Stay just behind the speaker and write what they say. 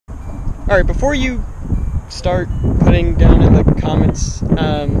Alright, before you start putting down in the comments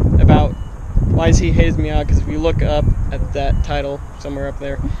about why does he hates Miata, because if you look up at that title somewhere up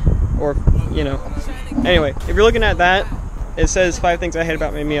there, or, you know, anyway, if you're looking at that, it says 5 things I hate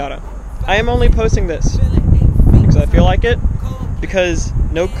about my Miata. I am only posting this because I feel like it, because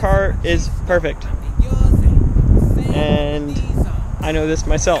no car is perfect, and I know this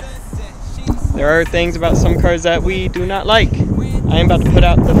myself. There are things about some cars that we do not like. I am about to put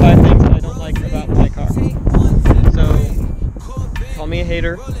out the 5 things I don't like about my car. So, call me a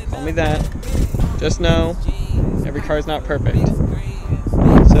hater, call me that. Just know, every car is not perfect.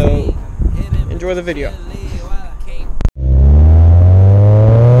 So, enjoy the video.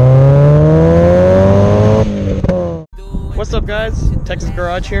 What's up, guys? Texas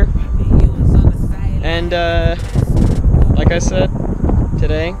Garage here. And, like I said,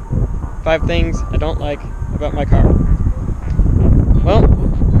 today, 5 things I don't like about my car. Well,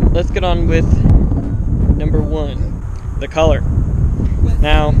 let's get on with number 1, the color.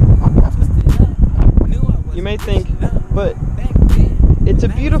 Now, you may think, but it's a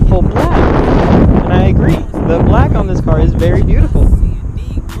beautiful black, and I agree. The black on this car is very beautiful.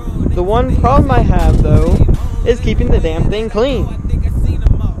 The one problem I have, though, is keeping the damn thing clean.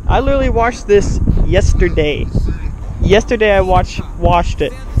 I literally washed this yesterday. Yesterday I washed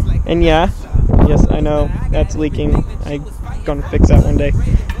it, and yeah, yes, I know that's leaking. I'm gonna fix that one day.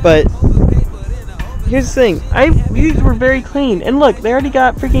 But here's the thing: these were very clean, and look, they already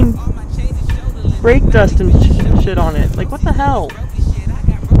got freaking brake dust and shit on it. Like, what the hell?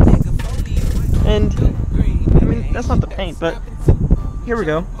 And I mean, that's not the paint, but here we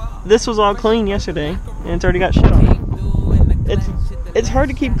go. This was all clean yesterday, and it's already got shit on it. It's hard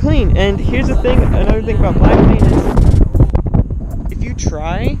to keep clean. And here's the thing: another thing about black paint is, if you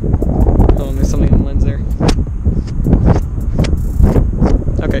try, oh, there's something in the lens there.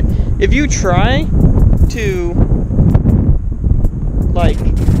 Okay, if you try to, like,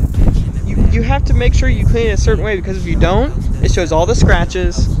 you have to make sure you clean it a certain way, because if you don't, it shows all the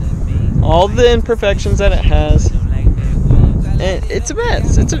scratches, all the imperfections that it has, and it's a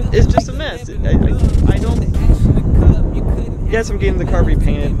mess. It's just a mess. I don't. Yes, I'm getting the car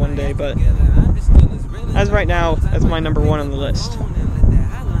repainted one day, but as of right now, that's my number 1 on the list.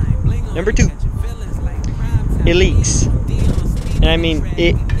 Number 2, it leaks. And I mean,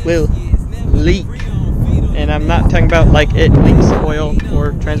 it will leak. And I'm not talking about like it leaks oil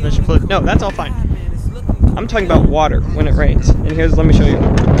or transmission fluid. No, that's all fine. I'm talking about water when it rains. And let me show you.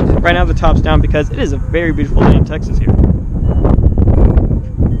 Right now the top's down because it is a very beautiful day in Texas here.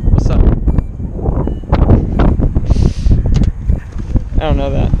 What's up? I don't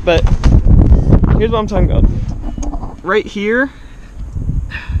know that, but here's what I'm talking about. Right here,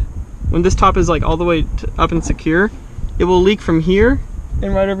 when this top is like all the way up and secure, it will leak from here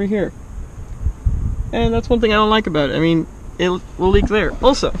and right over here. And that's one thing I don't like about it. I mean, it will leak there.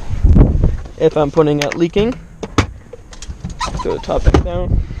 Also, if I'm pointing at leaking, throw the top back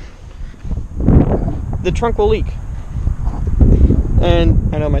down, the trunk will leak.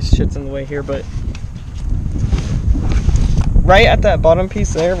 And I know my shit's in the way here, but right at that bottom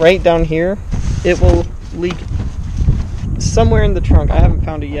piece there, right down here, it will leak somewhere in the trunk. I haven't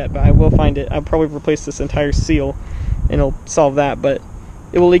found it yet, but I will find it. I'll probably replace this entire seal and it'll solve that, but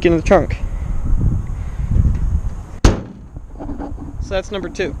it will leak in the trunk. So that's number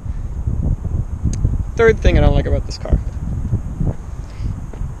 2. 3rd thing I don't like about this car: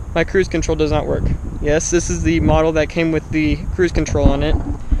 my cruise control does not work. Yes, this is the model that came with the cruise control on it,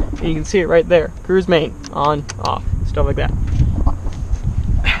 and you can see it right there. Cruise main, on, off, stuff like that.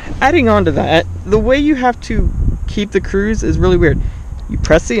 Adding on to that, the way you have to keep the cruise is really weird. You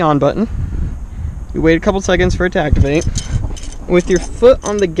press the on button, you wait a couple seconds for it to activate. With your foot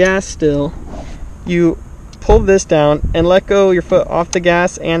on the gas still, you pull this down and let go your foot off the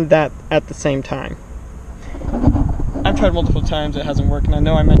gas and that at the same time. I've tried multiple times, it hasn't worked, and I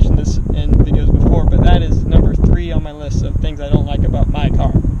know I mentioned this in videos before, but that is number 3 on my list of things I don't like about my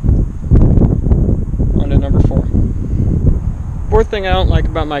car. On to number 4. 4th thing I don't like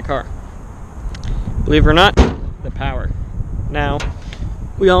about my car, believe it or not, the power. Now,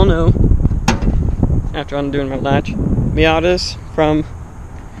 we all know, after undoing my latch, Miatas from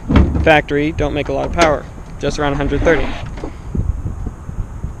the factory don't make a lot of power, just around 130.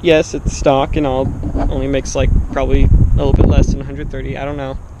 Yes, it's stock and all, only makes like probably a little bit less than 130, I don't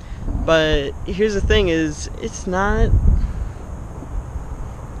know. But here's the thing is, it's not...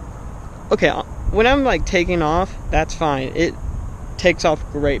 Okay, when I'm like taking off, that's fine. It takes off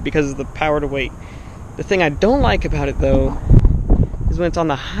great because of the power to weight. The thing I don't like about it though is when it's on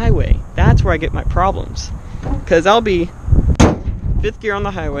the highway. That's where I get my problems. Because I'll be 5th gear on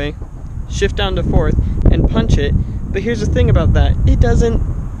the highway, shift down to fourth, and punch it. But here's the thing about that. It doesn't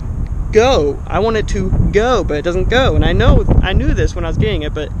go. I want it to go, but it doesn't go. And I knew this when I was getting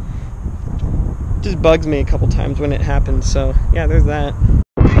it, but it just bugs me a couple times when it happens. So yeah, there's that.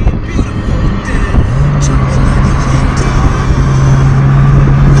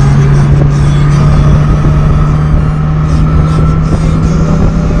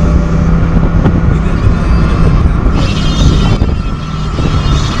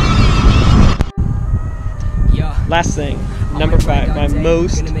 Last thing, number 5, my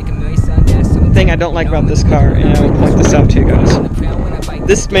most thing I don't like about this car, and I will point this out to you guys.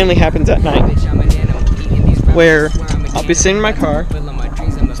 This mainly happens at night, where I'll be sitting in my car,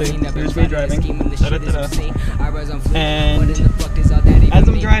 so here's me driving, and as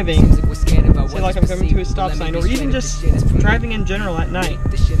I'm driving, say like I'm coming to a stop sign, or even just driving in general at night,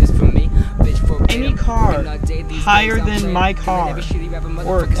 any car higher than my car,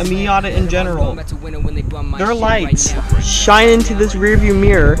 or a Miata in general, their lights shine into this rearview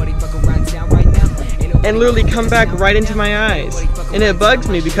mirror and literally come back right into my eyes. And it bugs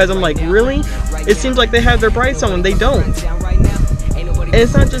me because I'm like, really? It seems like they have their brights on when they don't. And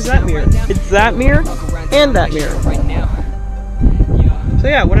it's not just that mirror, it's that mirror and that mirror. So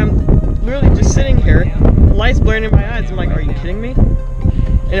yeah, when I'm literally just sitting here, lights blaring in my eyes, I'm like, are you kidding me?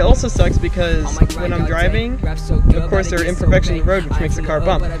 And it also sucks because when I'm driving, of course there are imperfections of the road which makes the car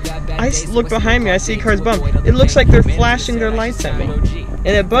bump. I look behind me, I see cars bump. It looks like they're flashing their lights at me. And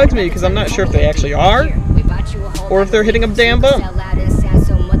it bugs me because I'm not sure if they actually are, or if they're hitting a damn bump.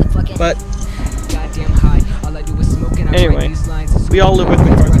 But anyway, we all live with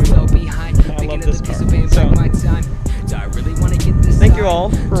the cars we love. And I love this car. So thank you all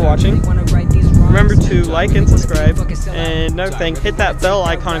for watching. Remember to like and subscribe, and another thing, hit that bell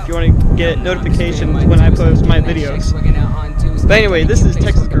icon if you want to get notifications when I post my videos. But anyway, this is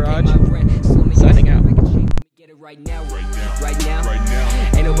Texas Garage, signing out.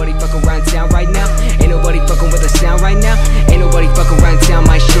 Ain't nobody fucking around town right now. Ain't nobody fucking with the sound right now. Ain't nobody fucking around town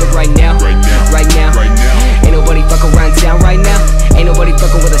my shit right now. Right now. Ain't nobody fucking around town right now. Ain't nobody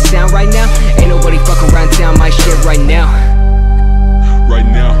fucking with the sound right now.